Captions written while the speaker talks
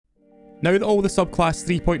Now that all the Subclass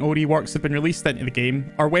 3.0 reworks have been released into the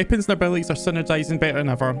game, our weapons and abilities are synergizing better than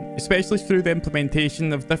ever, especially through the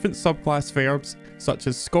implementation of different subclass verbs such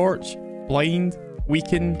as Scorch, Blind,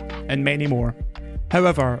 Weaken, and many more.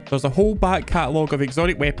 However, there's a whole back catalogue of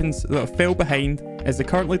exotic weapons that have fell behind as they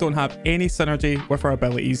currently don't have any synergy with our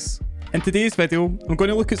abilities. In today's video, I'm going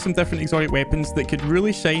to look at some different exotic weapons that could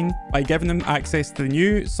really shine by giving them access to the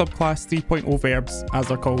new Subclass 3.0 verbs, as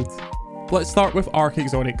they're called. Let's start with Arc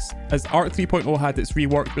Exotics, as Arc 3.0 had its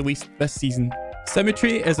rework released this season.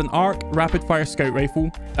 Symmetry is an Arc rapid-fire scout rifle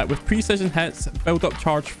that with precision hits build up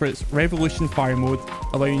charge for its Revolution fire mode,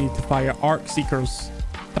 allowing you to fire Arc Seekers.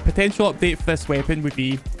 A potential update for this weapon would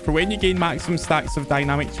be, for when you gain maximum stacks of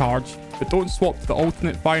dynamic charge, but don't swap to the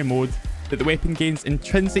alternate fire mode, that the weapon gains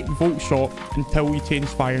intrinsic volt shot until you change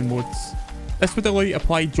firing modes. This would allow you to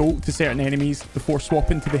apply jolt to certain enemies before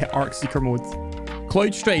swapping to the Arc Seeker mode.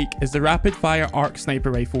 Cloud Strike is the rapid-fire arc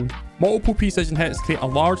sniper rifle. Multiple precision hits create a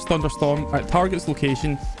large thunderstorm at target's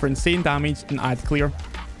location for insane damage and add clear.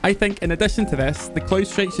 I think in addition to this, the Cloud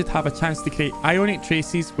Strike should have a chance to create ionic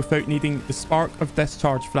traces without needing the Spark of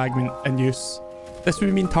Discharge fragment in use. This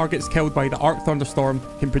would mean targets killed by the Arc Thunderstorm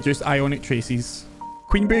can produce ionic traces.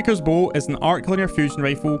 Queenbreaker's Bow is an arc linear fusion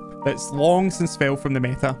rifle that's long since fell from the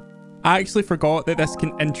meta. I actually forgot that this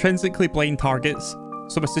can intrinsically blind targets,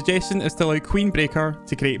 so my suggestion is to allow Queenbreaker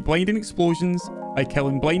to create blinding explosions by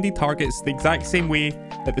killing blinded targets the exact same way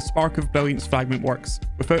that the Spark of Brilliance fragment works,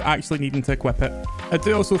 without actually needing to equip it. I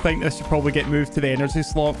do also think this should probably get moved to the energy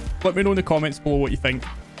slot. Let me know in the comments below what you think.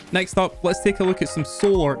 Next up, let's take a look at some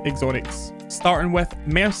solar exotics. Starting with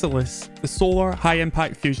Merciless, the solar high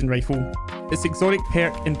impact fusion rifle. Its exotic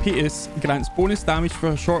perk Impetus grants bonus damage for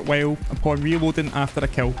a short while upon reloading after a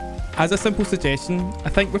kill. As a simple suggestion, I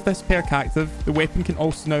think with this perk active, the weapon can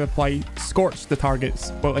also now apply Scorch to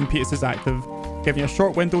targets while Impetus is active, giving you a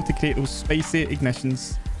short window to create those spicy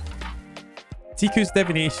ignitions. Tiku's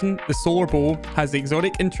Divination, the solar bow, has the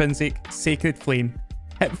exotic intrinsic Sacred Flame.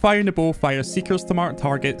 Hip firing the bow fires seekers to marked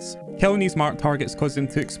targets, killing these marked targets causing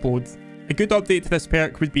them to explode. A good update to this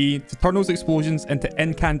perk would be to turn those explosions into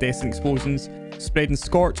incandescent explosions, spreading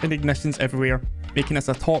scorch and ignitions everywhere, making this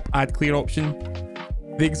a top add clear option.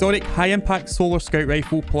 The exotic high-impact solar scout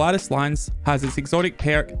rifle Polaris Lance has its exotic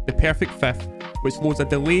perk, the Perfect Fifth, which loads a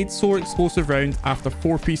delayed solar explosive round after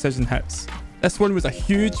 4 precision hits. This one was a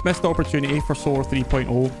huge missed opportunity for Solar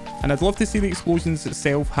 3.0, and I'd love to see the explosions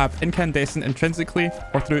itself have incandescent intrinsically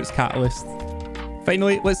or through its catalyst.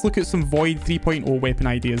 Finally, let's look at some Void 3.0 weapon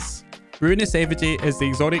ideas. Ruinous Effigy is the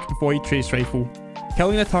exotic Void Trace rifle.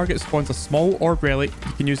 Killing a target spawns a small orb relic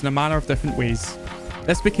you can use in a manner of different ways.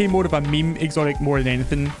 This became more of a meme exotic more than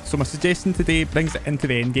anything, so my suggestion today brings it into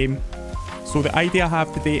the endgame. So the idea I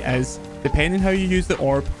have today is, depending how you use the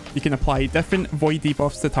orb, you can apply different void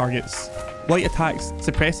debuffs to targets. Light attacks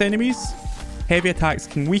suppress enemies, heavy attacks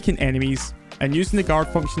can weaken enemies, and using the guard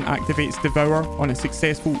function activates Devour on a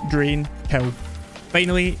successful drain kill.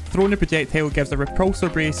 Finally, throwing a projectile gives a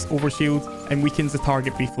repulsor brace overshield and weakens the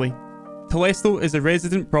target briefly. Telesto is a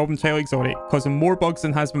resident problem child exotic, causing more bugs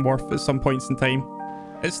than has been worth at some points in time.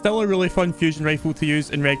 It's still a really fun fusion rifle to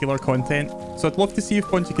use in regular content, so I'd love to see if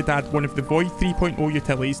Bungie could add one of the Void 3.0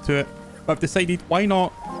 utilities to it, but I've decided why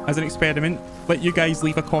not, as an experiment, let you guys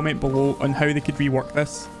leave a comment below on how they could rework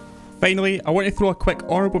this. Finally, I want to throw a quick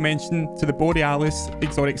honourable mention to the Borealis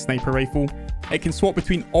exotic sniper rifle. It can swap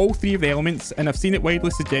between all 3 of the elements, and I've seen it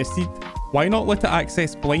widely suggested. Why not let it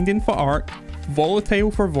access Blinding for Arc,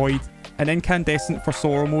 Volatile for Void, and Incandescent for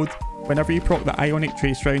Solar mode whenever you proc the Ionic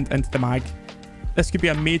Trace round into the mag. This could be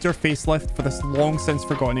a major facelift for this long since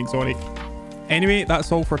forgotten exotic. Anyway,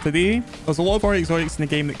 that's all for today. There's a lot of our exotics in the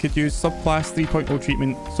game that could use Subclass 3.0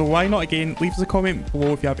 treatment, so why not again, leave us a comment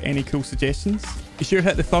below if you have any cool suggestions. Be sure to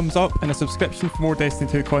hit the thumbs up and a subscription for more Destiny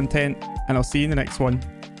 2 content, and I'll see you in the next one.